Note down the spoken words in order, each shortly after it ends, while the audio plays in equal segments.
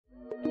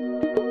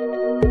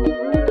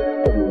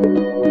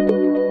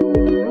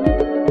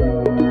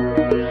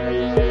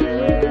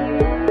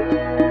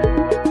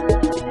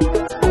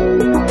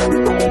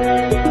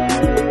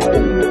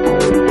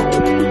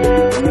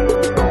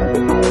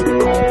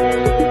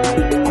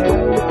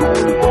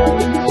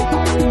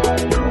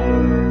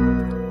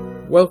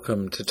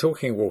Welcome to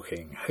Talking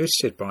Walking,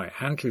 hosted by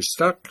Andrew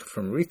Stuck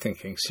from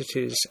Rethinking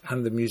Cities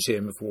and the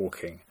Museum of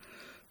Walking.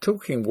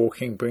 Talking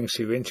Walking brings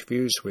you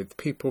interviews with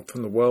people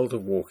from the world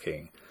of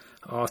walking,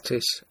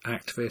 artists,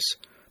 activists,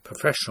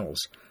 professionals,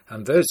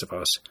 and those of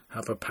us who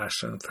have a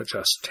passion for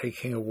just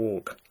taking a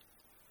walk.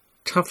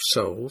 Tough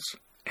Souls,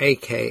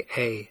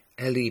 aka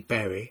Ellie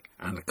Berry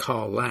and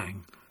Carl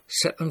Lang,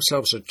 set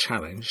themselves a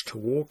challenge to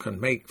walk and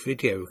make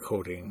video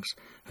recordings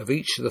of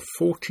each of the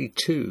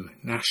 42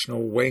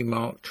 national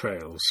waymarked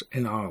trails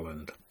in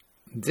Ireland.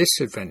 This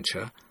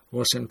adventure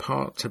was in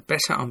part to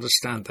better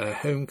understand their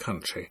home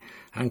country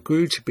and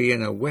grew to be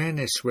an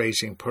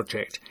awareness-raising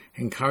project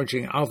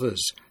encouraging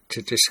others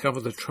to discover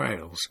the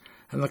trails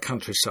and the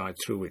countryside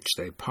through which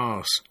they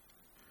pass.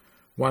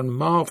 One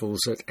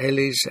marvels at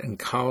Ellie's and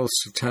Carl's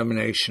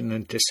determination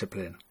and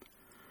discipline.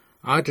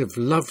 I'd have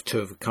loved to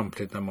have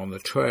accompanied them on the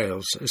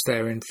trails as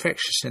their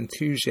infectious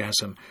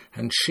enthusiasm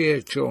and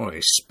sheer joy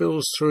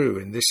spills through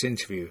in this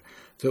interview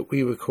that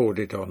we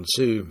recorded on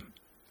Zoom.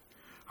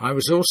 I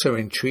was also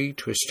intrigued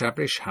to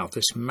establish how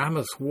this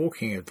mammoth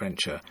walking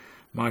adventure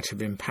might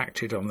have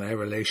impacted on their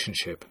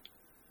relationship.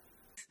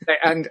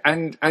 And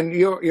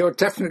you're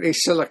definitely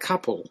still a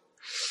couple.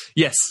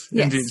 Yes,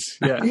 indeed.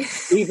 Yeah.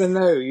 Even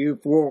though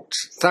you've walked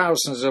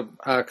thousands of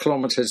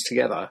kilometres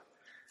together.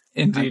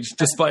 Indeed,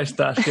 despite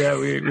that, yeah,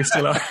 we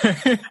still are.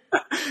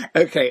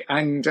 Okay,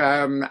 and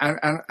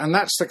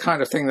that's the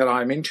kind of thing that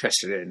I'm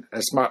interested in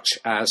as much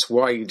as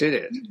why you did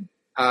it.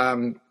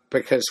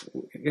 Because,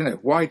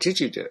 why did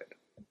you do it?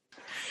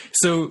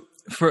 So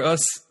for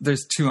us,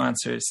 there's two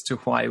answers to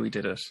why we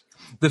did it.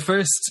 The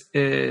first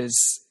is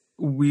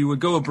we would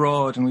go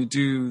abroad and we'd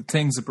do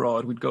things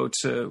abroad. We'd go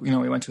to, we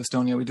went to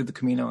Estonia, we did the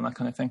Camino and that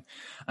kind of thing.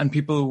 And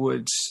people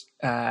would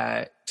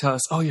tell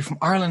us, oh, you're from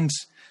Ireland.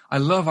 I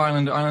love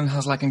Ireland. Ireland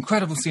has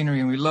incredible scenery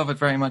and we love it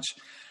very much.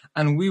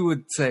 And we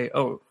would say,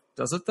 oh,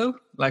 does it though?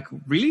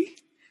 Really?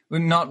 We're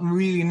not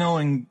really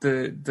knowing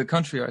the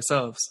country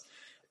ourselves.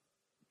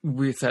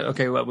 We said,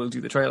 okay, well, we'll do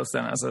the trails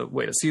then as a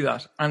way to see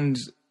that. And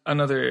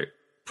another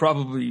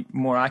probably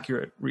more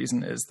accurate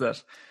reason is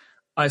that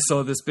I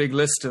saw this big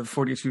list of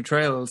 42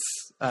 trails,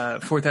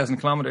 4,000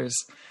 kilometers.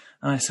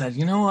 And I said,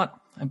 you know what?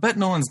 I bet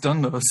no one's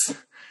done those. I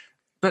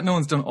bet no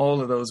one's done all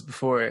of those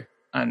before.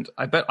 And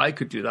I bet I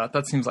could do that.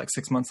 That seems like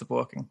 6 months of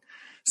walking.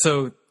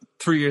 So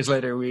 3 years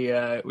later, we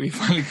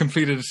finally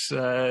completed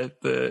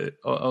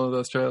all of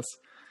those trails.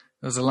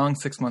 It was a long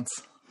 6 months.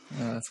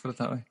 Let's put it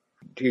that way.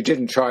 You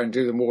didn't try and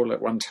do them all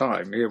at one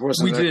time.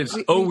 We did.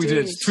 We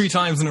did. 3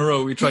 times in a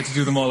row. We tried to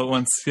do them all at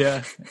once.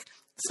 Yeah.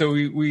 So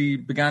we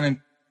began in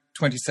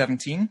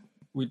 2017.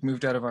 We'd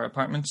moved out of our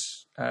apartment.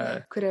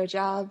 Quit our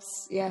jobs.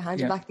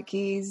 Handed back the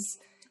keys.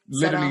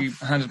 Literally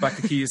handed back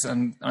the keys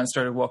and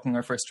started walking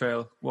our first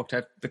trail, walked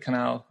out the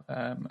canal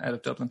out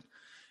of Dublin.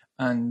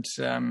 And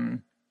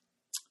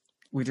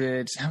we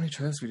did, how many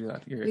trails did we do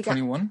that year?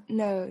 21?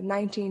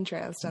 19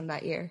 trails done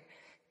that year.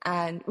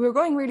 And we were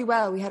going really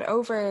well. We had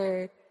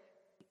over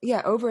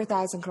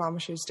 1,000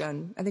 kilometres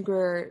done. I think we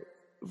were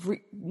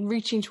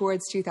reaching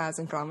towards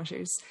 2,000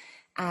 kilometres.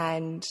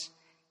 And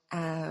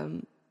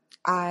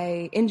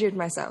I injured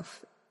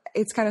myself.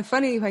 It's kind of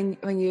funny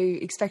when you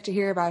expect to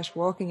hear about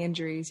walking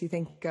injuries, you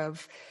think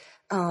of,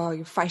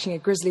 you're fighting a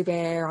grizzly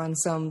bear on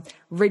some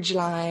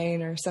ridgeline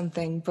or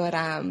something. But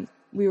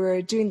we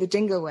were doing the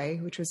Dingle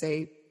Way, which was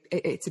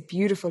it's a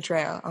beautiful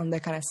trail on the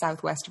kind of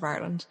southwest of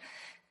Ireland.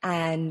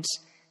 And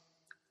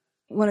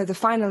one of the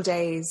final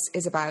days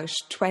is about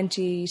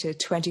 20 to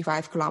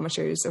 25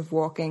 kilometres of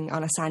walking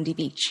on a sandy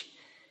beach.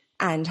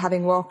 And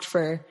having walked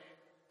for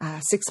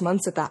 6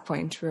 months at that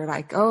point, we were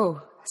like,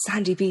 oh,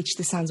 sandy beach,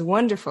 this sounds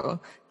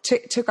wonderful.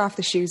 Took off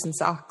the shoes and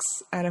socks.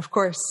 And of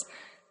course,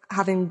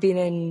 having been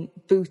in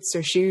boots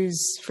or shoes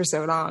for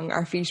so long,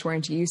 our feet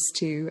weren't used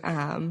to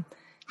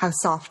how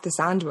soft the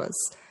sand was.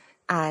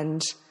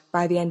 And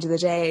by the end of the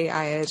day,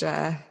 I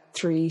had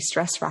 3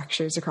 stress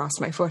fractures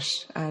across my foot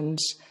and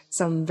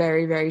some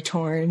very, very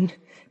torn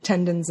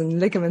tendons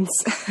and ligaments.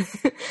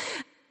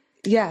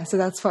 So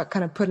that's what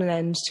kind of put an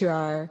end to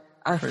our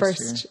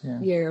first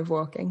year of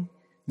walking.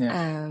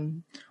 Yeah.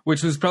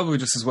 Which was probably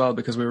just as well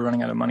because we were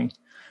running out of money.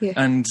 Yeah.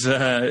 And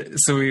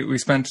so we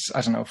spent,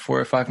 4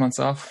 or 5 months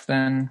off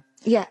then.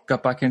 Yeah.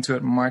 Got back into it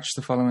in March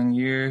the following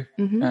year.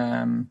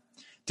 Mm-hmm.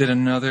 Did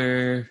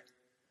another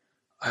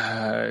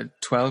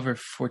 12 or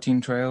 14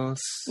 trails.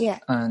 Yeah.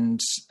 And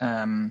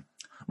ran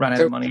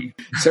out of money.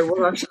 So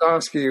what I should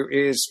ask you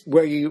is,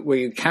 were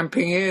you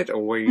camping it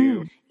or were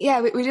you... Yeah,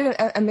 we did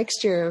a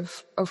mixture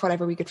of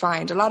whatever we could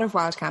find. A lot of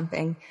wild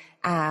camping.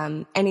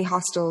 Any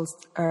hostels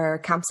or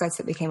campsites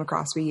that we came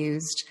across we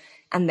used.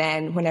 And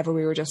then whenever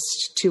we were just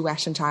too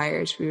wet and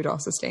tired, we would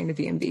also stay in a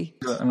B&B.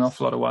 An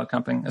awful lot of wild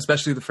camping,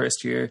 especially the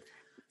first year.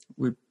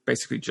 We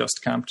basically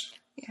just camped.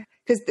 Yeah,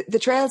 because the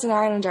trails in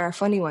Ireland are a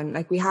funny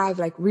one. We have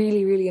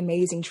really, really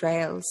amazing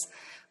trails,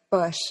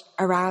 but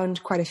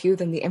around quite a few of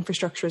them, the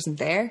infrastructure isn't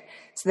there.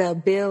 So they'll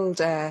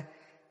build a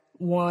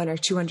 100 or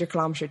 200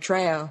 kilometre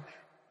trail,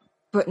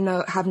 but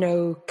have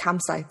no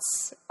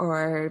campsites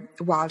or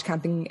wild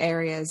camping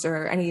areas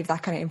or any of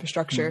that kind of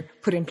infrastructure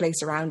put in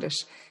place around it.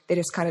 They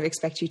just kind of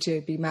expect you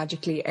to be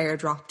magically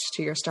airdropped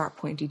to your start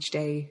point each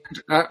day.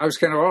 I was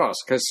going to ask,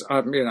 because I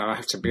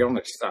have to be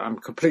honest, that I'm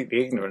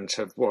completely ignorant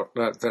of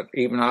that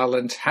even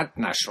Ireland had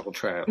national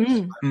trails.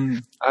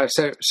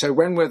 So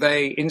when were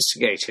they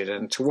instigated,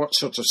 and to what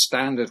sort of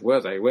standard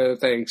were they? Were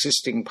they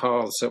existing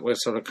paths that were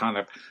sort of kind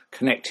of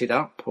connected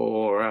up,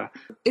 or?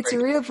 It's a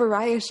real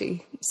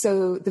variety.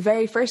 So the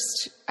very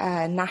first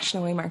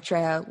national waymark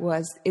trail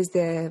is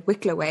the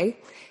Wicklow Way.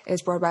 It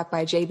was brought about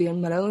by J.B.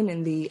 Malone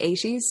in the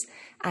 80s,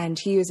 and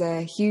he was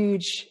a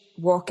huge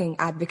walking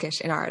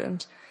advocate in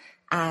Ireland.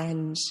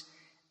 And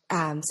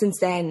since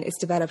then, it's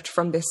developed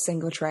from this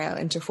single trail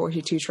into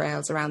 42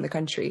 trails around the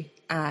country.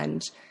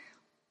 And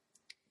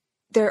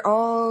they're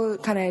all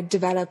kind of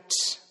developed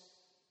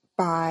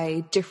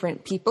by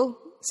different people,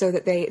 so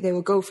that they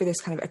will go for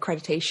this kind of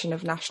accreditation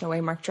of National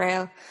Waymark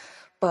Trail.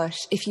 But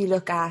if you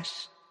look at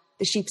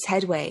the Sheep's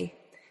Head Way,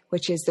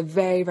 which is the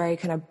very, very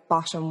kind of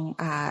bottom,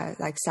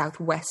 like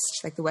southwest,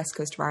 like the west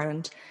coast of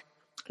Ireland,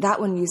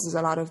 that one uses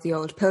a lot of the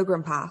old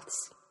pilgrim paths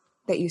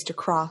that used to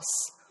cross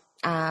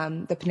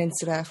the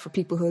peninsula for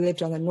people who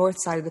lived on the north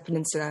side of the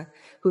peninsula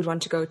who would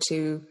want to go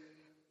to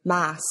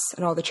Mass,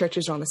 and all the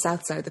churches are on the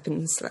south side of the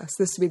peninsula.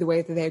 So this would be the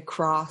way that they'd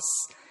cross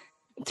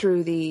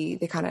through the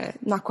kind of,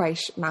 not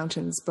quite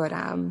mountains, but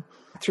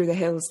through the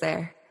hills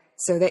there.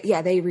 So that,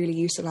 yeah, they really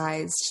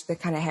utilised the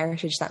kind of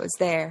heritage that was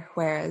there,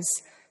 whereas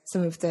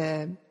some of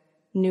the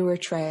newer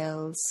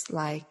trails,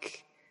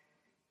 like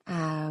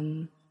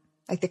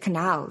the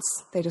canals,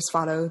 they just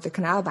follow the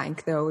canal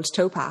bank, the old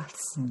towpaths,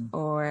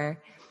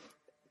 or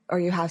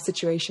you have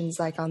situations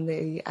like on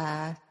the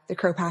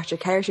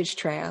Kirkpatrick Heritage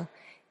Trail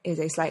is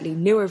a slightly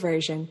newer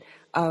version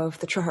of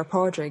the Truher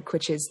Pádraig,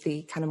 which is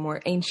the kind of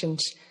more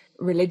ancient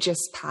religious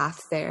path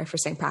there for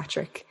St.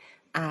 Patrick.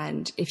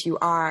 And if you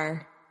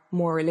are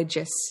more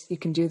religious, you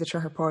can do the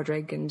Truher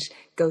Pádraig and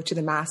go to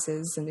the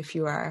masses. And if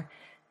you are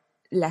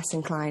less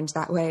inclined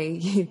that way,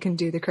 you can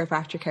do the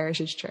Kirkpatrick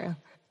Heritage Trail.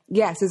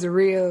 Yes, there's a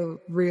real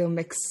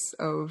mix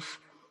of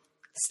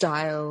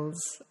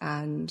styles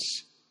and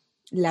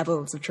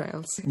levels of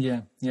trails.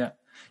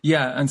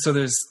 Yeah, and so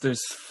there's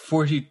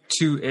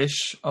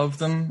 42-ish of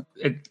them.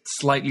 It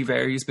slightly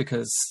varies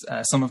because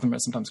some of them are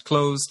sometimes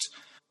closed,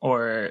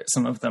 or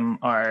some of them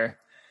are,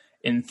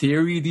 in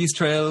theory, these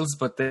trails,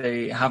 but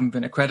they haven't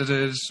been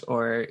accredited,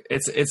 or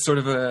it's sort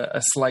of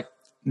a slight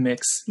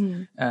mix.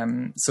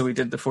 So we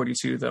did the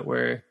 42 that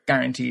were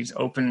guaranteed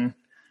open,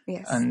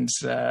 yes,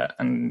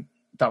 and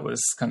that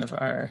was kind of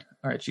our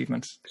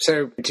achievement.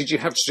 So did you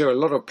have to do a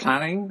lot of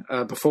planning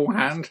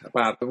beforehand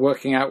about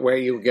working out where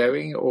you were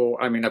going, or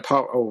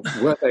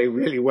were they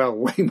really well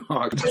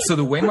waymarked? So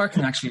the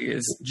waymarking actually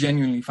is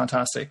genuinely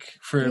fantastic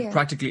for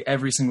practically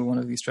every single one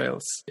of these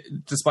trails.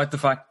 Despite the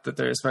fact that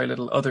there's very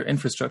little other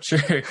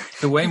infrastructure,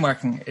 the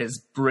waymarking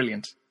is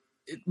brilliant.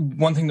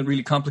 One thing that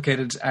really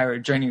complicated our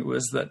journey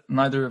was that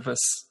neither of us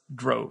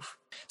drove.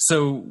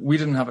 So we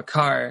didn't have a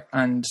car,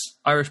 and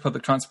Irish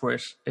public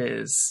transport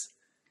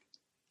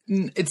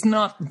it's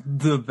not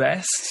the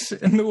best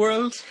in the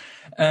world,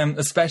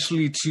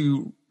 especially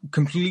to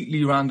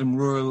completely random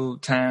rural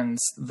towns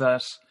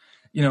that,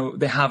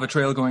 they have a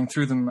trail going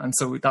through them. And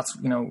so that's,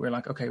 we're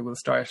like, okay, we'll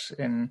start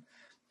in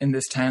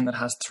this town that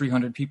has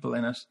 300 people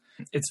in it.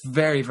 It's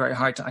very, very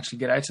hard to actually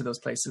get out to those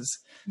places.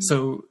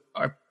 So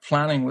our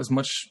planning was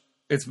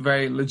it's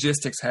very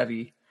logistics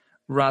heavy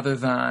rather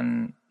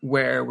than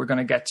where we're going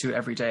to get to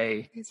every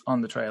day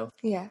on the trail.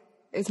 Yeah.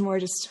 It's more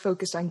just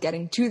focused on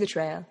getting to the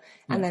trail.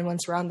 And then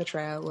once we're on the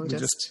trail, we'll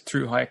just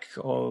through hike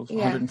all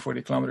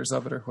 140 kilometers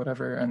of it or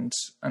whatever, and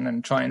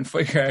then try and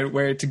figure out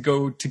where to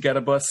go to get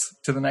a bus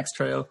to the next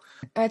trail.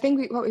 I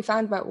think what we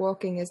found about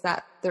walking is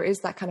that there is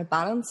that kind of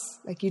balance.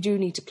 Like, you do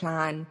need to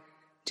plan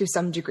to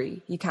some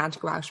degree. You can't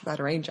go out without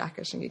a rain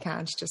jacket, and you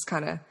can't just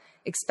kind of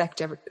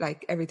expect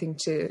everything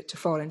to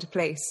fall into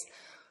place.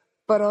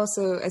 But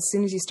also, as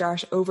soon as you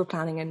start over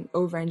planning and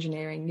over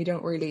engineering, you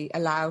don't really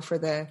allow for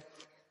the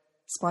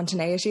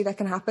spontaneity that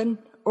can happen,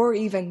 or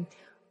even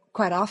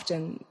quite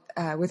often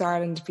with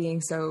Ireland being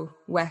so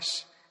wet,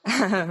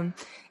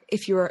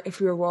 if you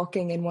were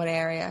walking in one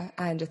area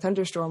and a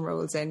thunderstorm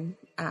rolls in,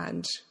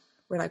 and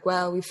we're like,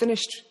 well, we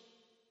finished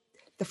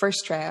the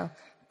first trail,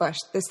 but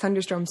this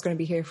thunderstorm's going to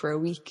be here for a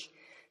week,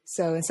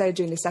 so instead of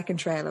doing the second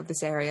trail of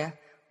this area,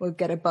 we'll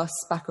get a bus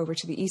back over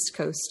to the east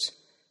coast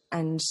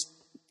and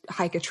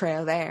hike a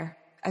trail there.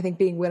 I think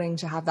being willing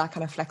to have that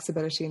kind of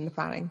flexibility in the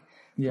planning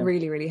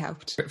really, really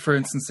helped. For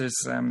instance,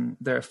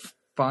 there are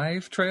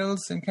 5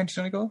 trails in County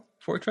Donegal?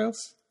 4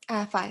 trails?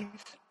 5.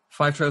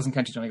 5 trails in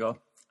County Donegal.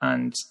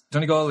 And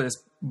Donegal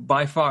is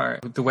by far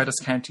the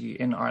wettest county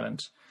in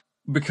Ireland.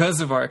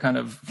 Because of our kind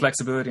of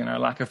flexibility and our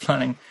lack of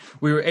planning,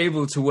 we were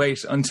able to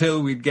wait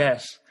until we'd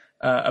get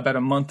about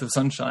a month of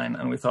sunshine.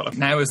 And we thought,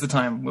 now is the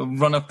time. We'll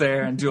run up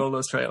there and do all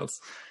those trails.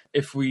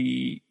 If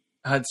we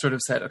had sort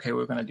of said, okay,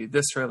 we're going to do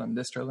this trail and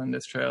this trail and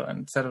this trail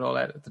and set it all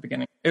out at the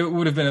beginning, it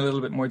would have been a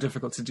little bit more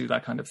difficult to do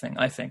that kind of thing,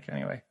 I think,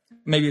 anyway.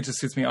 Maybe it just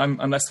suits me. I'm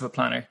less of a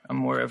planner. I'm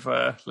more of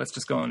a, let's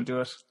just go and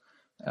do it.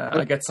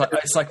 I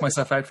psych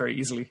myself out very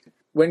easily.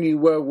 When you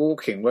were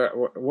walking,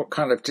 what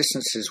kind of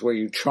distances were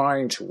you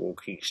trying to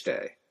walk each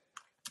day?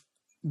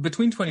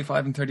 Between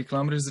 25 and 30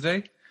 kilometers a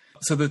day.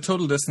 So the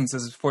total distance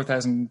is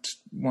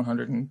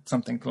 4,100 and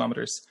something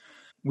kilometers.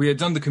 We had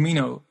done the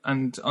Camino,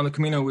 and on the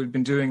Camino we'd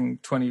been doing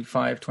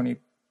 25,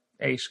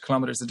 28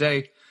 kilometers a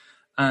day,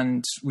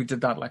 and we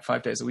did that like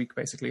 5 days a week,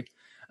 basically.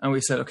 And we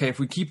said, okay, if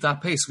we keep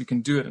that pace, we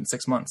can do it in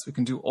 6 months. We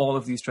can do all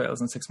of these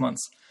trails in 6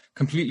 months,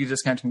 completely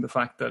discounting the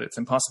fact that it's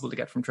impossible to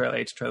get from Trail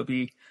A to Trail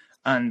B,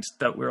 and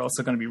that we're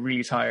also going to be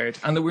really tired,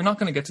 and that we're not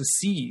going to get to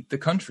see the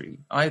country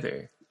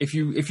either. If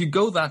you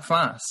go that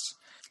fast,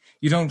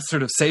 you don't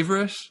sort of savor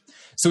it.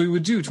 So we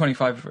would do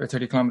 25 or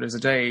 30 kilometers a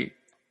day.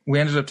 We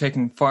ended up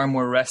taking far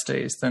more rest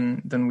days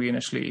than we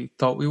initially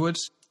thought we would.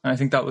 And I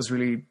think that was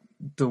really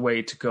the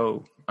way to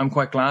go. I'm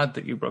quite glad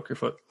that you broke your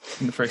foot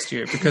in the first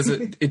year, because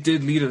it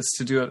did lead us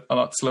to do it a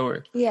lot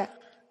slower. Yeah.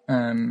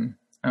 And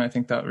I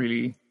think that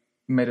really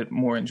made it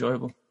more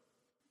enjoyable.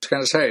 I was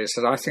going to say is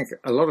that I think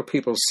a lot of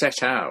people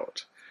set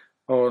out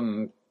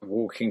on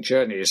walking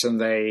journeys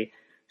and they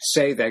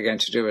say they're going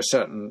to do a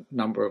certain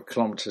number of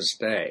kilometers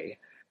a day.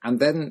 And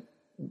then,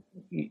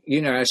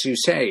 you know, as you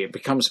say, it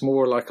becomes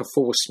more like a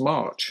forced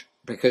march,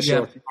 because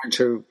you're trying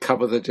to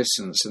cover the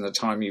distance in the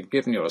time you've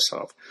given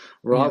yourself,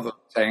 rather than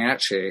saying,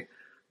 actually,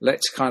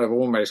 let's kind of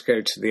almost go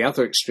to the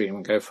other extreme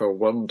and go for a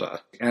wander.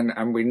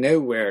 And we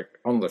know we're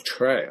on the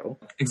trail.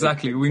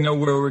 Exactly. We know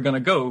where we're going to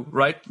go,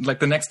 right?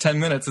 Like the next 10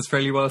 minutes is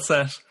fairly well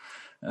set.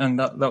 And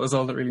that was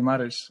all that really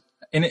mattered.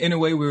 In a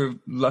way, we were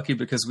lucky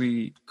because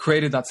we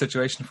created that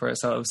situation for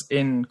ourselves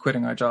in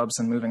quitting our jobs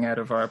and moving out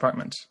of our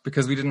apartment,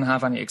 because we didn't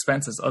have any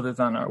expenses other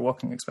than our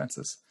walking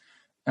expenses,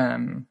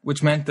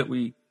 which meant that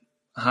we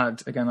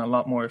had, again, a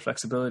lot more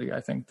flexibility,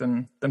 I think,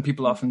 than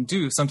people often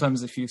do.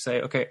 Sometimes if you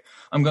say, okay,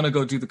 I'm going to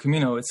go do the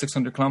Camino, it's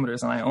 600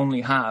 kilometers and I only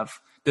have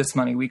this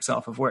many weeks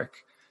off of work,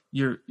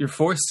 you're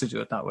forced to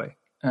do it that way.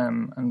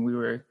 And we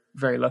were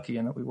very lucky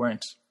in that we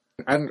weren't.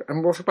 And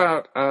what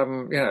about,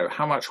 you know,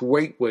 how much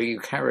weight were you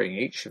carrying,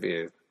 each of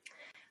you?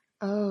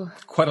 Oh.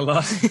 Quite a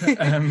lot.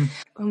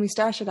 When we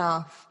started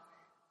off,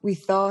 we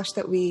thought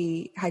that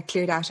we had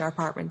cleared out our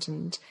apartment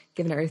and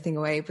given everything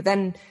away. But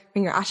then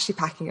when you're actually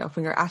packing up,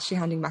 when you're actually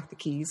handing back the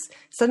keys,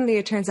 suddenly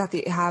it turns out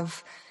that you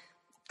have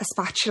a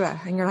spatula.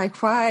 And you're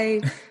like,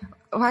 why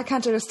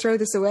can't I just throw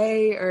this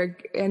away? Or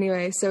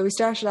anyway, so we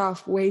started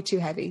off way too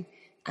heavy.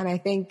 And I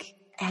think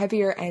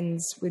heavier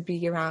ends would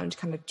be around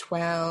kind of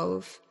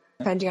 12,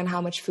 depending on how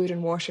much food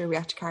and water we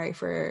had to carry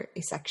for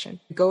a section.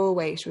 The goal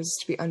weight was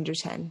to be under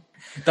 10.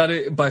 That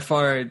is by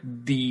far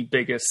the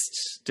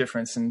biggest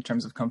difference in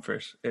terms of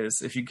comfort,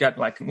 is if you get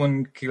like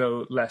 1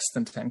 kilo less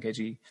than 10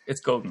 kg, it's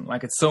golden.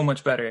 Like, it's so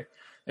much better.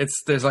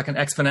 There's like an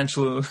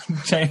exponential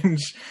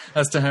change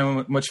as to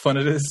how much fun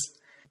it is.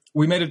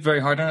 We made it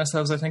very hard on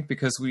ourselves, I think,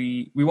 because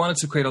we wanted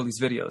to create all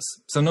these videos.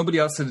 So nobody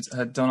else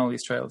had done all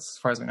these trails,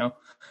 as far as we know.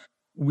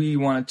 We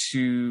wanted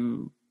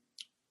to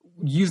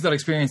use that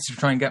experience to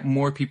try and get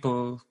more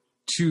people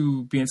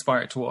to be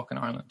inspired to walk in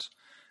Ireland.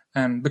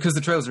 Because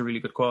the trails are really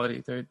good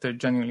quality. They're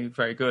genuinely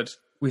very good.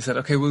 We said,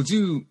 okay, we'll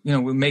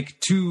make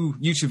 2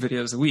 YouTube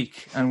videos a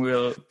week and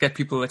we'll get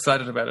people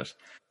excited about it.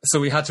 So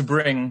we had to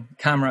bring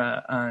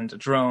camera and a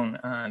drone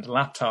and a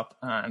laptop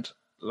and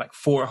like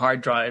 4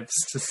 hard drives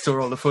to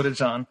store all the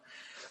footage on.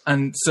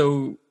 And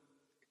so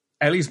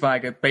Ellie's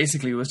bag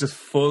basically was just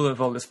full of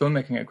all this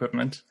filmmaking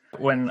equipment,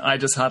 when I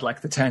just had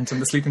like the tent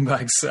and the sleeping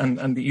bags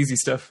and the easy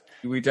stuff.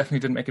 We definitely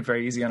didn't make it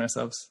very easy on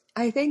ourselves.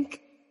 I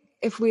think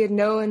if we had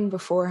known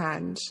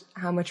beforehand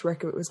how much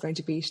work it was going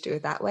to be to do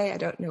it that way, I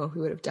don't know if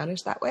we would have done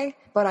it that way.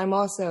 But I'm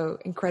also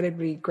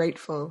incredibly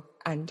grateful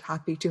and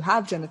happy to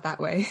have done it that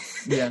way,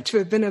 to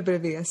have been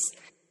oblivious.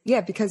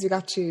 Yeah, because we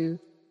got to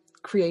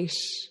create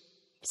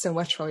so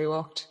much while we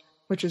walked,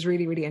 which was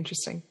really, really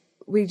interesting.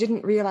 We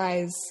didn't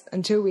realise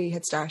until we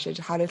had started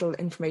how little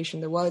information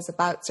there was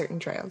about certain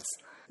trails.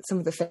 Some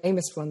of the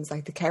famous ones,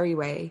 like the Kerry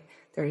Way,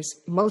 there's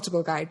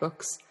multiple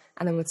guidebooks.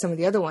 And then with some of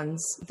the other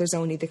ones, there's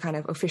only the kind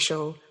of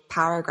official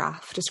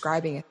paragraph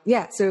describing it.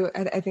 Yeah, so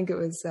I think it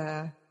was,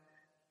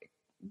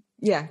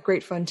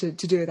 great fun to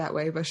do it that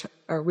way,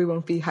 or we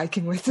won't be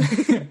hiking with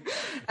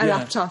a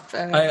laptop.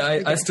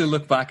 I still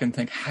look back and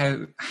think,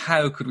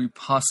 how could we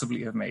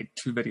possibly have made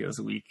 2 videos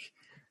a week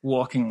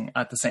walking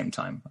at the same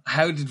time?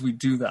 How did we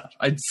do that?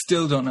 I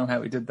still don't know how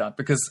we did that,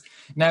 because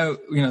now,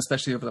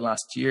 especially over the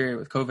last year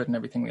with COVID and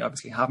everything, we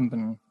obviously haven't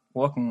been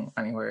walking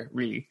anywhere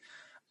really.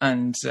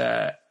 And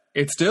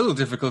it's still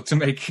difficult to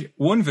make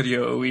 1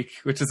 video a week,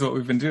 which is what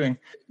we've been doing.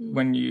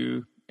 When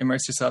you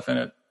immerse yourself in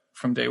it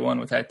from day one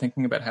without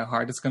thinking about how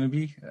hard it's going to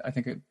be, I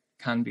think it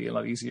can be a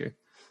lot easier.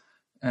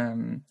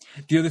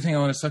 The other thing I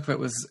wanted to talk about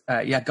was,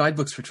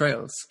 guidebooks for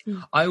trails.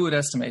 I would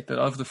estimate that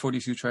of the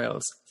 42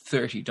 trails,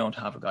 30 don't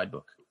have a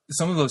guidebook.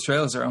 Some of those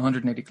trails are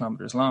 180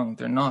 kilometers long.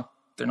 They're not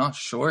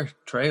short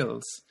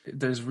trails.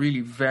 There's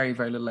really very,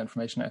 very little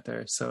information out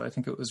there. So I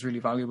think it was really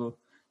valuable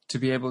to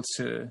be able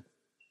to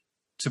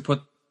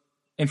put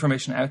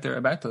information out there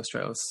about those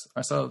trails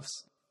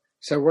ourselves.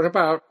 So what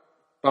about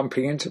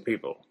bumping into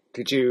people?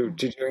 Did you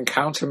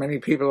encounter many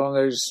people on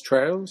those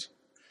trails?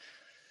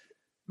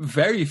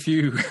 Very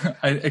few,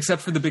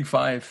 except for the big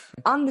five.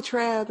 On the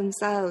trail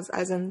themselves,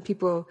 as in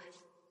people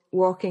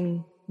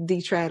walking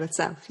the trail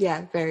itself,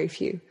 yeah, very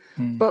few.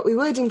 But we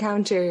would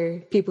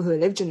encounter people who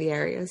lived in the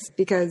areas,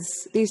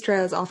 because these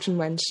trails often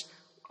went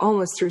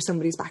almost through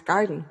somebody's back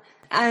garden.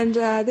 And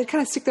they'd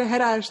kind of stick their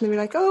head out and they'd be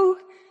like, "Oh,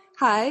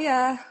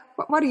 hi,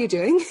 what are you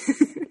doing?"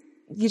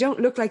 You don't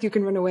look like you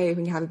can run away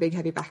when you have a big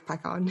heavy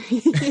backpack on.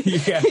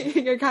 Yeah.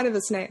 You're kind of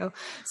a snail.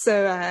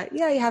 So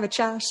you have a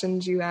chat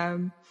and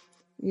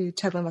you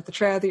tell them about the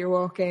trail that you're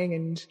walking,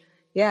 and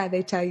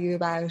they tell you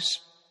about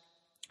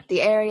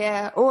the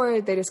area,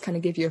 or they just kind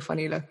of give you a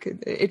funny look.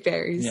 It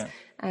varies. Yeah.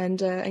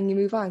 And you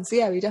move on.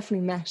 So we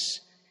definitely met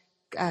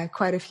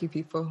quite a few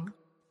people.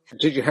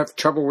 Did you have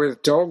trouble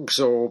with dogs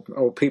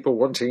or people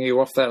wanting you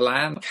off their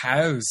land?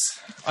 Cows.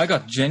 I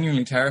got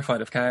genuinely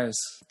terrified of cows.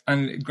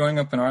 And growing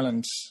up in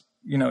Ireland,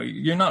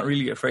 you're not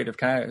really afraid of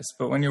cows,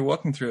 but when you're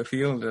walking through a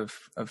field of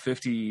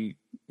 50,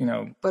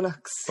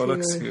 Bullocks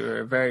who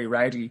are very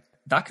rowdy,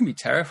 that can be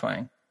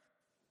terrifying.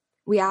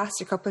 We asked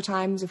a couple of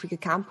times if we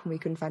could camp, and we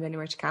couldn't find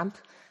anywhere to camp.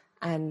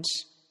 And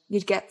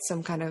you'd get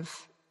some kind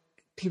of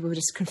people were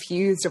just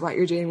confused of what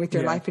you're doing with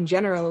your life in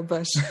general,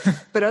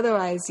 but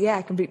otherwise,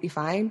 completely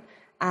fine.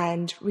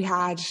 And we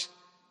had,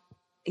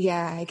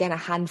 again, a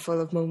handful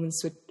of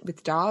moments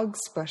with dogs,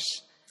 but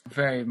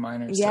very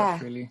minor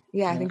stuff, really.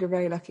 I think we're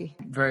very lucky.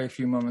 Very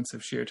few moments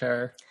of sheer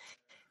terror.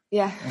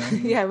 Yeah,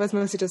 it was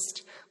mostly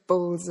just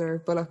bulls or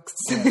bullocks.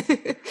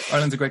 Yeah.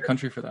 Ireland's a great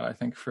country for that, I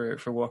think, for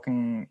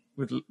walking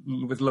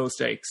with low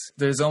stakes.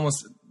 There's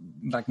almost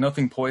like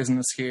nothing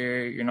poisonous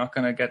here. You're not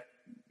going to get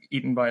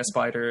eaten by a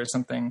spider or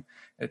something.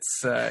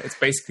 It's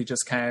basically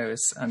just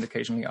cows and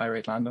occasionally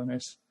irate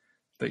landowners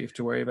that you have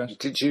to worry about.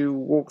 Did you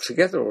walk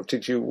together or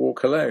did you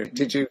walk alone?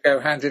 Did you go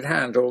hand in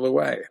hand all the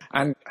way?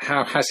 And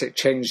how has it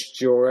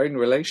changed your own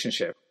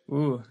relationship?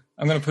 Ooh,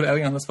 I'm going to put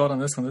Ellie on the spot on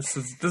this one. This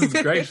is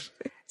great.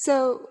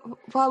 So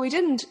while we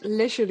didn't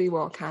literally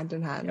walk hand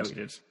in hand. Yeah, we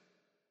did.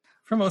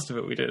 For most of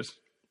it, we did.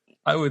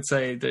 I would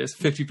say there's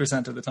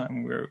 50% of the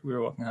time we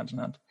were walking hand in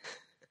hand.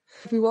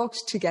 We walked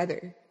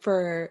together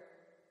for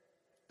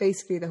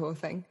basically the whole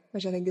thing,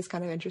 which I think is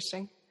kind of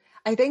interesting.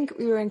 I think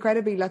we were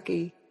incredibly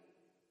lucky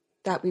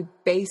that we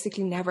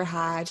basically never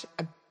had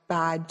a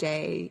bad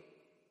day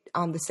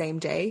on the same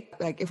day.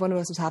 Like if one of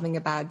us was having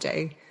a bad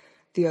day,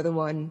 the other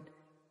one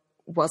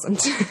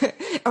wasn't,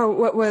 or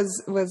what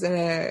was in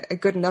a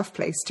good enough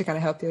place to kind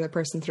of help the other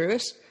person through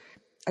it.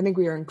 I think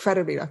we were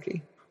incredibly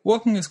lucky.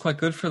 Walking is quite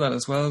good for that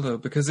as well, though,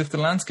 because if the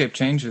landscape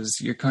changes,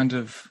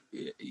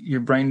 your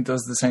brain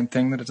does the same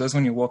thing that it does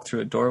when you walk through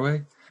a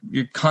doorway.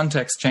 Your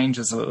context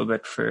changes a little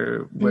bit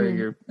for where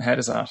your head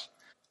is at.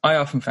 I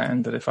often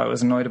found that if I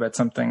was annoyed about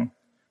something,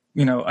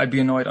 I'd be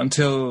annoyed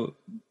until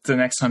the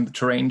next time the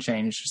terrain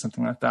changed or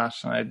something like that.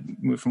 And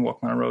I'd move from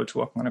walking on a road to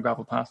walking on a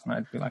gravel path, and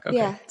I'd be like,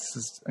 okay, this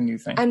is a new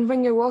thing. And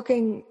when you're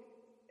walking,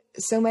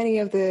 so many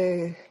of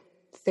the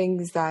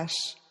things that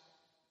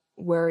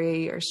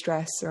worry or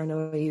stress or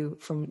annoy you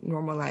from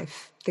normal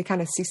life, they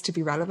kind of cease to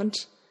be relevant.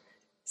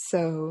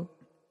 So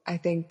I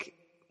think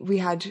we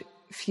had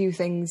few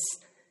things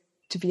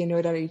to be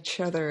annoyed at each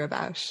other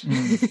about.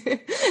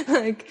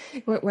 Like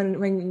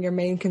when your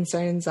main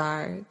concerns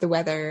are the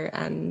weather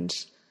and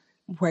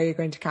where you're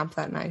going to camp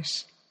that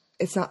night,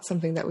 it's not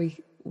something that we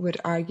would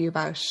argue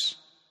about.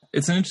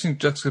 It's an interesting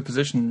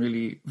juxtaposition,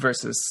 really,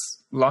 versus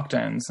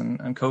lockdowns and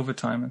COVID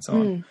time and so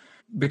on.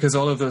 Because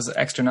all of those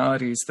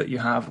externalities that you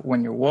have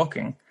when you're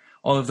walking,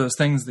 all of those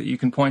things that you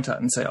can point at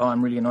and say, oh,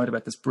 I'm really annoyed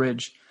about this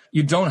bridge.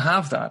 You don't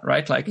have that,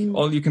 right? Like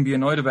all you can be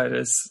annoyed about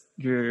is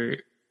your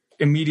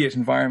immediate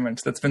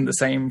environment that's been the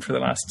same for the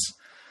last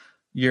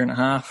year and a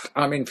half.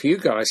 I mean, for you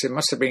guys, it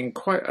must have been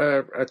quite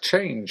a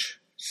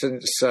change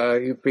since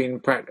you've been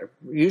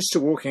used to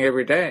walking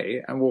every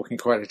day and walking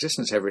quite a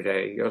distance every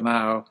day. You're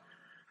now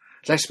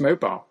less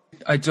mobile.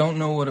 I don't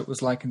know what it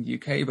was like in the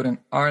UK, but in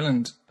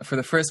Ireland, for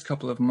the first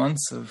couple of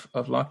months of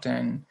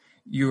lockdown,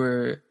 you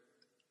were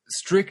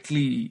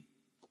strictly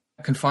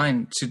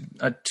confined to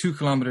a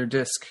 2-kilometre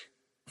disc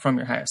from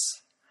your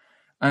house.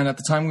 And at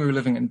the time we were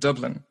living in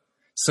Dublin,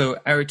 so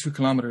our 2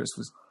 kilometres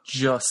was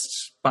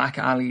just back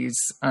alleys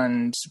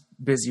and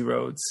busy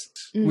roads.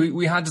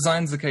 We had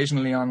designs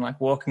occasionally on like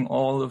walking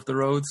all of the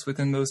roads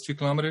within those 2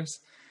 kilometres,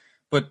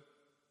 but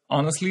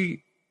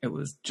honestly, it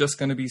was just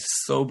going to be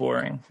so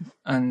boring.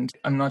 And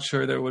I'm not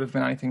sure there would have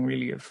been anything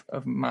really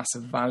of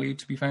massive value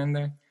to be found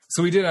there.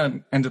 So we did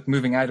end up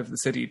moving out of the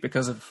city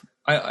because of,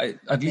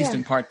 at least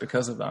in part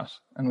because of that.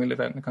 And we live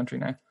out in the country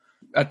now.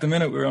 At the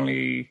minute, we're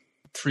only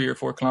 3 or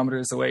 4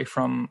 kilometres away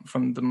from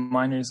the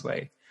Miners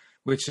Way,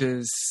 which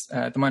is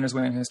the Miners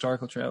Way and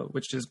Historical Trail,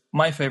 which is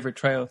my favourite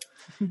trail.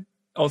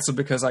 Also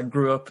because I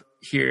grew up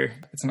here,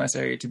 it's a nice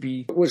area to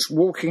be. Was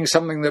walking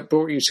something that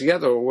brought you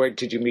together, or where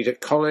did you meet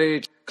at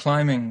college?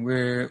 Climbing,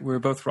 we're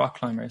both rock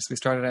climbers. We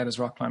started out as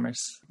rock climbers.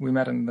 We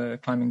met in the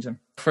climbing gym.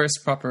 First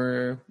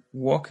proper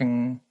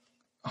walking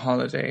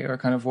holiday, or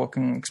kind of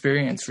walking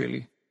experience,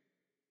 really.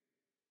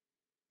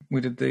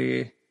 We did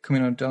the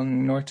Camino del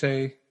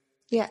Norte.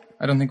 Yeah.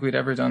 I don't think we'd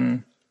ever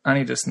done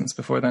any distance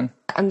before then.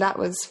 And that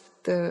was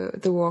the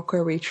walk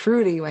where we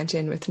truly went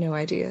in with no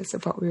ideas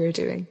of what we were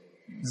doing.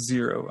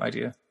 Zero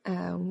idea.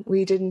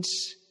 We didn't,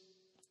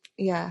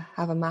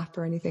 have a map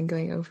or anything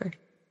going over.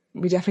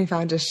 We definitely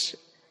found it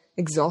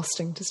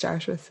exhausting to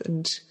start with,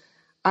 and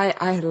I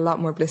had a lot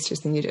more blisters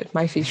than you did.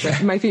 My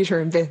feet were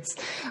in bits.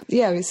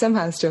 Yeah, we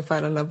somehow still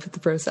fell in love with the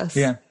process.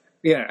 Yeah.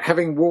 Yeah,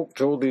 having walked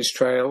all these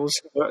trails,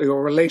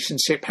 your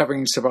relationship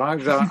having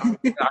survived, that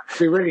could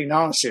be really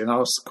nasty and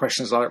ask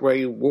questions like, were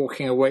you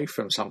walking away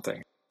from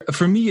something?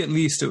 For me, at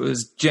least, it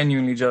was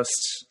genuinely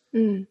just,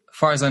 as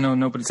far as I know,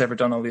 nobody's ever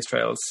done all these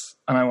trails,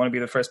 and I want to be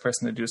the first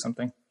person to do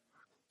something.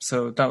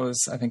 So that was,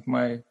 I think,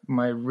 my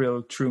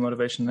real true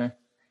motivation there.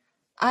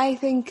 I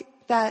think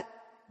that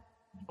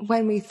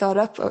when we thought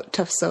up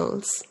Tough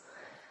Souls,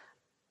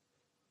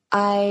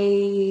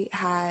 I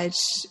had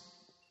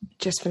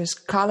just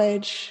finished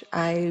college.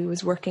 I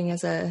was working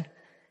as a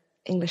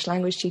English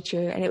language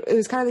teacher, and it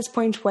was kind of this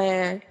point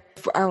where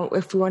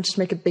if we wanted to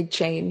make a big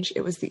change,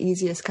 it was the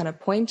easiest kind of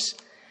point.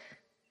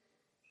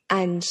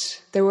 And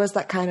there was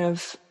that kind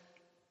of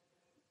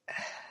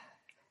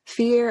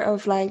fear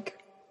of like,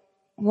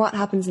 what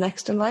happens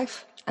next in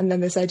life? And then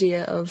this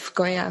idea of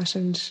going out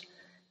and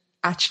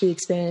actually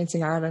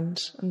experiencing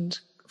Ireland and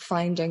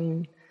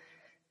finding,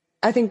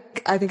 I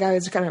think I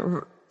was kind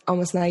of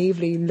almost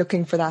naively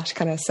looking for that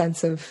kind of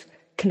sense of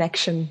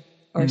connection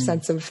or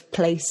sense of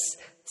place,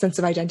 sense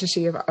of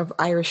identity of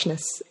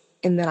Irishness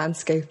in the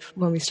landscape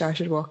when we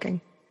started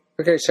walking.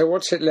 Okay, so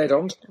what's it led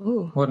on to?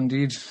 Ooh. What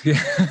indeed?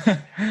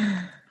 Yeah.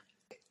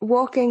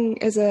 Walking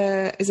is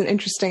an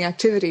interesting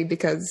activity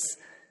because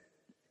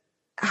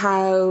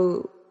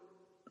how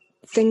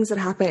things that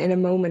happen in a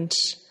moment,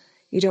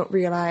 you don't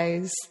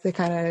realise the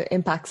kind of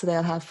impacts that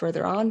they'll have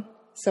further on.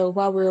 So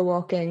while we were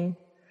walking,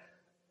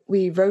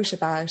 we wrote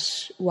about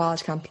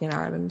wild camping in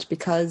Ireland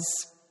because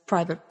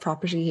private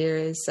property here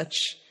is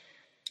such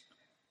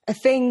a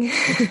thing.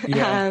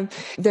 Yeah.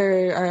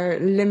 There are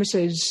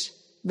limited,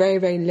 very,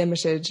 very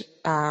limited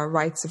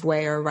rights of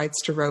way or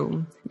rights to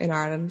roam in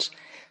Ireland.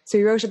 So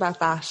we wrote about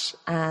that,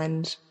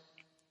 and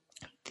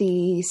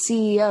the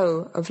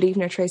CEO of Leave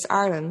No Trace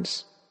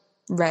Ireland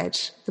read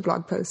the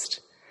blog post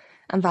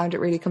and found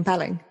it really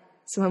compelling.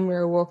 So when we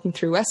were walking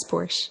through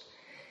Westport,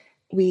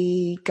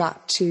 we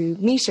got to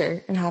meet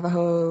her and have a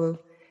whole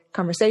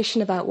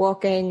conversation about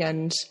walking,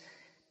 and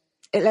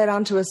it led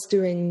on to us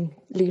doing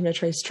Leave No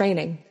Trace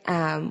training,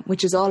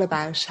 which is all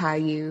about how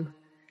you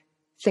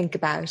think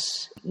about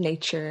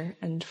nature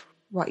and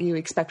what you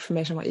expect from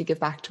it and what you give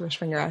back to it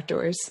when you're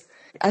outdoors.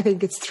 I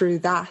think it's through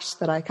that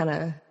I kind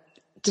of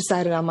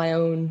decided on my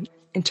own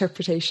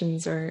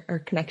interpretations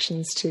or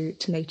connections to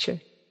nature.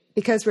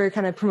 Because we're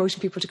kind of promoting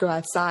people to go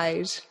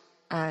outside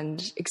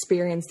and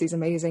experience these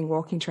amazing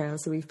walking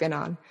trails that we've been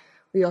on,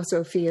 we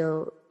also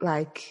feel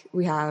like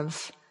we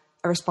have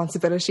a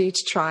responsibility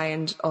to try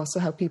and also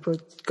help people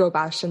go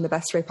about it in the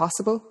best way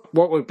possible.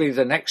 What would be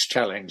the next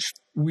challenge?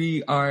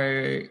 We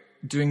are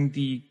doing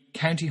the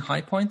county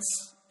high points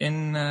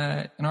in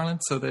Ireland.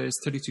 So there's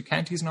 32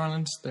 counties in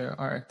Ireland. There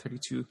are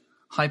 32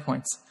 high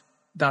points.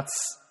 That's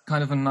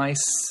kind of a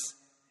nice,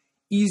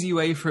 easy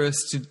way for us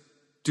to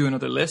do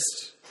another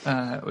list,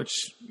 which,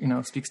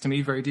 speaks to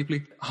me very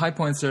deeply. High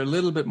points are a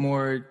little bit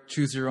more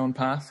choose your own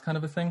path kind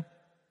of a thing.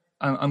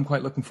 I'm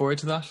quite looking forward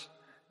to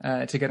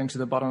that, to getting to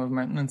the bottom of a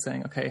mountain and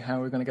saying, okay,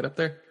 how are we going to get up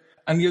there?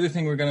 And the other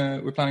thing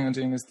we're planning on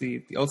doing is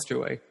the Ulster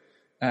Way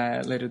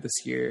later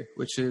this year,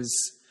 which is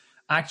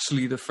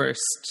actually the first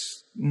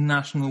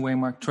national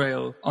waymark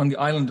trail on the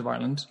island of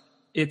Ireland.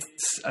 It's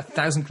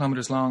 1,000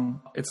 kilometres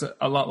long. It's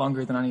a lot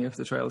longer than any of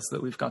the trails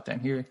that we've got down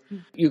here.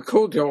 You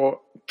called your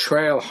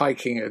trail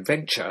hiking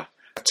adventure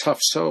Tough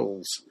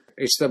Souls.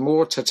 Is there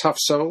more to Tough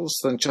Souls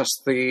than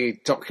just the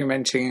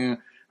documenting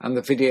and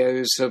the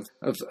videos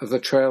of the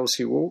trails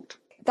you walked?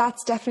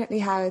 That's definitely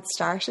how it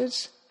started.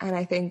 And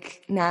I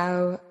think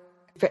now,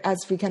 as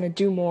we kind of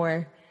do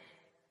more,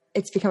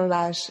 it's become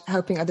about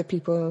helping other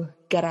people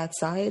get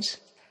outside.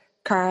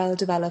 Carl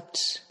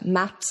developed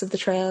maps of the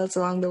trails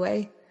along the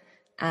way.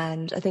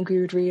 And I think we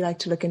would really like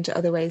to look into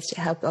other ways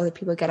to help other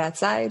people get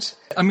outside.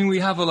 I mean, we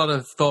have a lot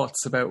of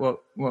thoughts about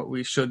what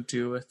we should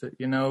do with it,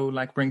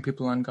 like bring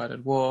people on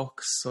guided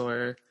walks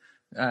or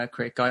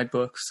create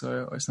guidebooks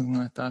or something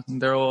like that.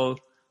 And they're all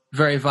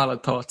very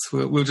valid thoughts.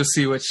 We'll just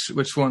see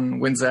which one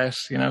wins out,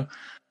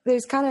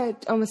 There's kind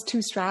of almost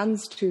two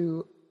strands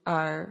to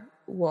our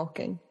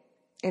walking,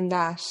 in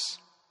that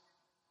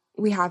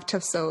we have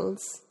Tough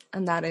Souls,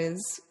 and that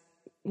is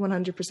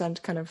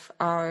 100% kind of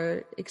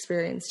our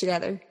experience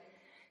together.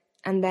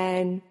 And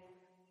then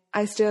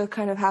I still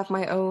kind of have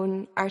my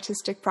own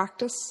artistic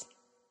practice.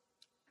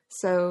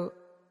 So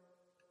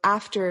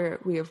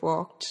after we have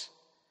walked,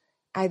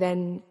 I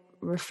then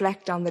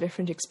reflect on the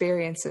different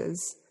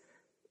experiences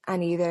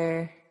and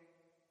either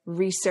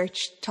research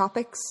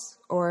topics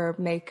or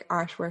make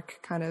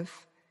artwork kind of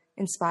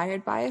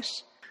inspired by it.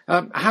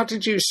 How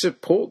did you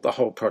support the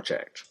whole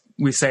project?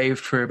 We saved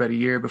for about a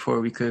year before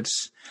we could,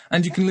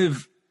 and you can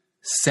live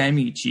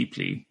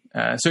semi-cheaply,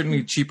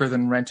 certainly cheaper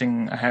than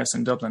renting a house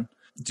in Dublin,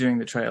 doing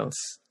the trails.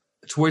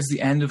 Towards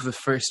the end of the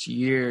first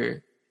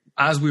year,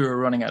 as we were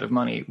running out of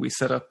money, we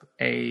set up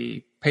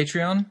a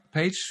Patreon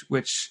page,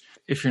 which,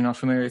 if you're not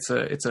familiar, it's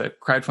a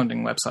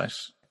crowdfunding website.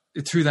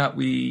 Through that,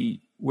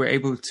 we were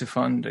able to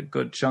fund a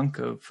good chunk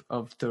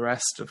of the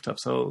rest of Tough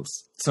Souls.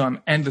 So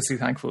I'm endlessly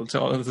thankful to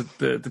all of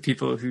the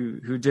people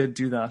who did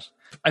do that.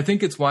 I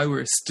think it's why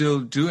we're still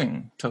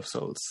doing Tough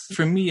Souls.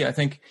 For me, I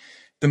think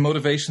the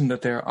motivation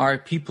that there are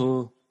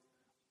people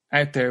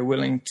out there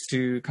willing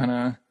to kind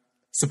of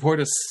support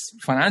us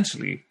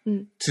financially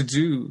to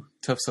do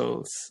Tough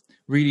Souls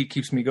really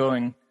keeps me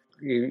going.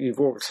 You've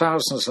walked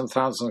thousands and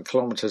thousands of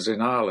kilometres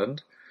in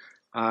Ireland.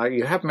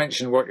 You have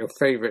mentioned what your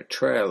favourite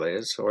trail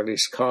is, or at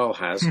least Carl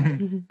has.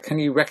 Can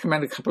you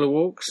recommend a couple of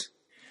walks?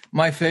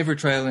 My favourite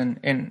trail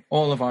in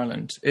all of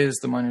Ireland is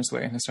the Miners'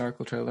 Way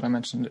historical trail that I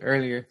mentioned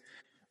earlier.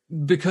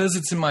 Because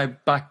it's in my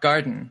back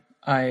garden,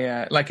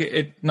 I like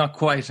it, not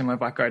quite in my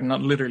back garden,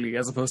 not literally,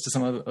 as opposed to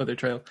some other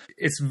trail.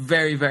 It's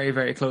very, very,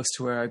 very close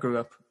to where I grew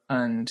up.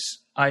 And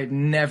I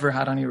never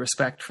had any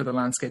respect for the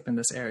landscape in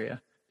this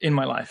area in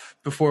my life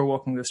before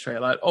walking this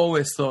trail. I'd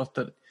always thought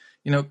that,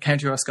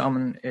 County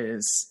Roscommon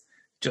is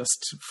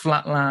just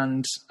flat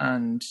land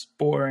and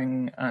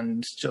boring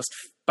and just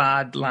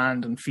bad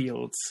land and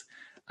fields.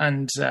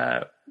 And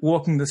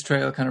walking this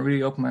trail kind of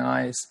really opened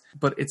my eyes.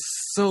 But it's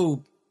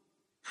so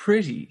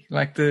pretty.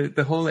 Like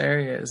the whole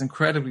area is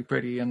incredibly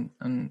pretty and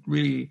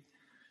really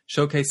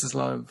showcases a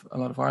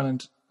lot of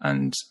Ireland.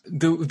 And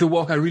the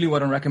walk I really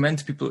want to recommend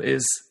to people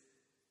is,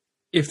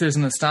 if there's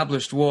an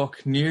established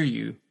walk near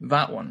you,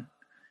 that one.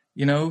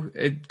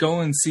 Go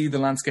and see the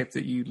landscape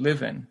that you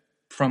live in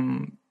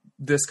from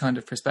this kind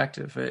of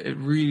perspective. It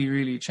really,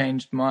 really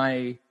changed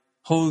my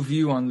whole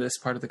view on this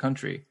part of the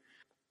country.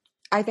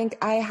 I think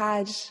I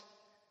had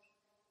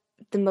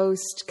the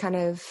most kind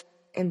of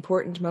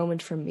important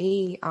moment for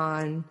me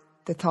on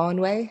the Thorn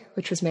Way,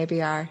 which was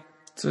maybe our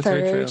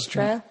third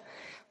trail,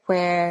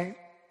 where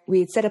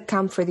we had set up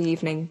camp for the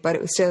evening, but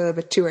it was still a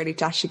bit too early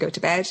to actually go to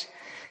bed.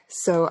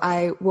 So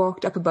I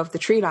walked up above the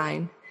tree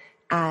line,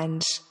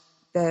 and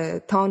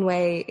the Thorn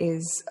Way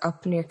is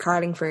up near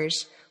Carlingford,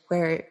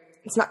 where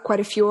it's not quite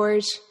a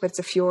fjord, but it's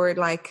a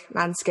fjord-like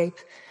landscape.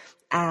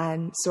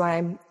 And so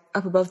I'm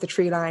up above the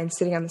tree line,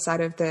 sitting on the side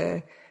of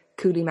the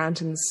Cooley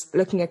Mountains,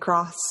 looking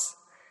across,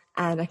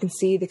 and I can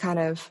see the kind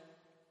of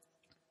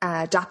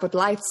dappled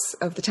lights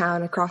of the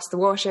town across the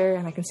water,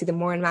 and I can see the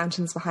Mourne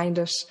Mountains behind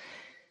it.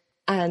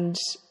 And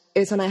it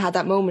was when I had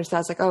that moment that I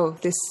was like, oh,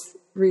 this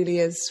really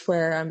is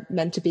where I'm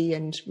meant to be,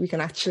 and we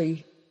can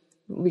actually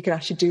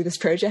do this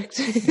project.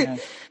 Yeah.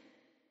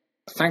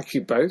 Thank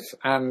you both,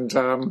 and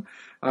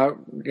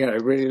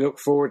really look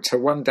forward to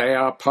one day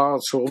our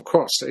paths will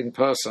cross in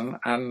person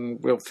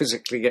and we'll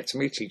physically get to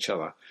meet each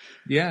other.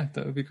 Yeah,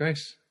 that would be great.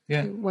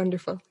 Yeah,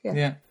 wonderful.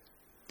 Yeah.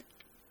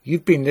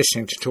 You've been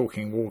listening to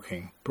Talking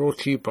Walking, brought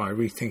to you by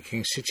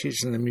Rethinking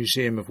Cities and the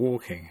Museum of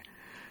Walking.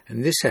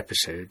 In this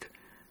episode,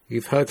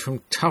 you've heard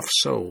from Tough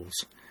Souls,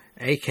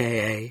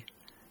 aka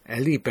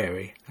Ellie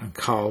Berry and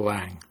Carl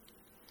Lang.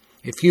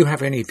 If you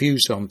have any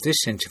views on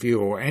this interview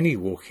or any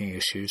walking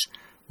issues,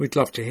 we'd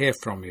love to hear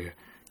from you.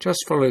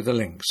 Just follow the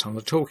links on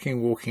the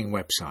Talking Walking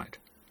website.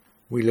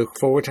 We look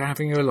forward to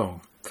having you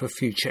along for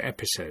future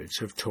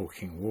episodes of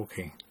Talking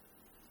Walking.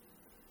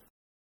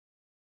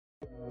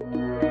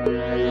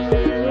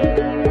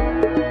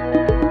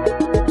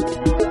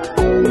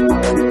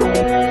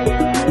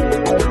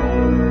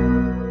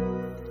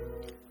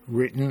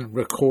 Written,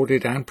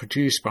 recorded and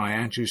produced by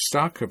Andrew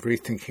Stuck of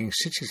Rethinking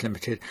Cities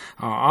Limited.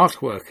 Our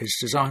artwork is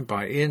designed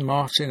by Ian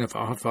Martin of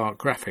Aardvark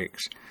Graphics,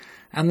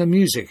 and the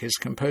music is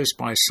composed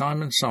by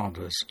Simon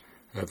Sanders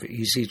of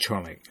Easy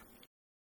Tronic.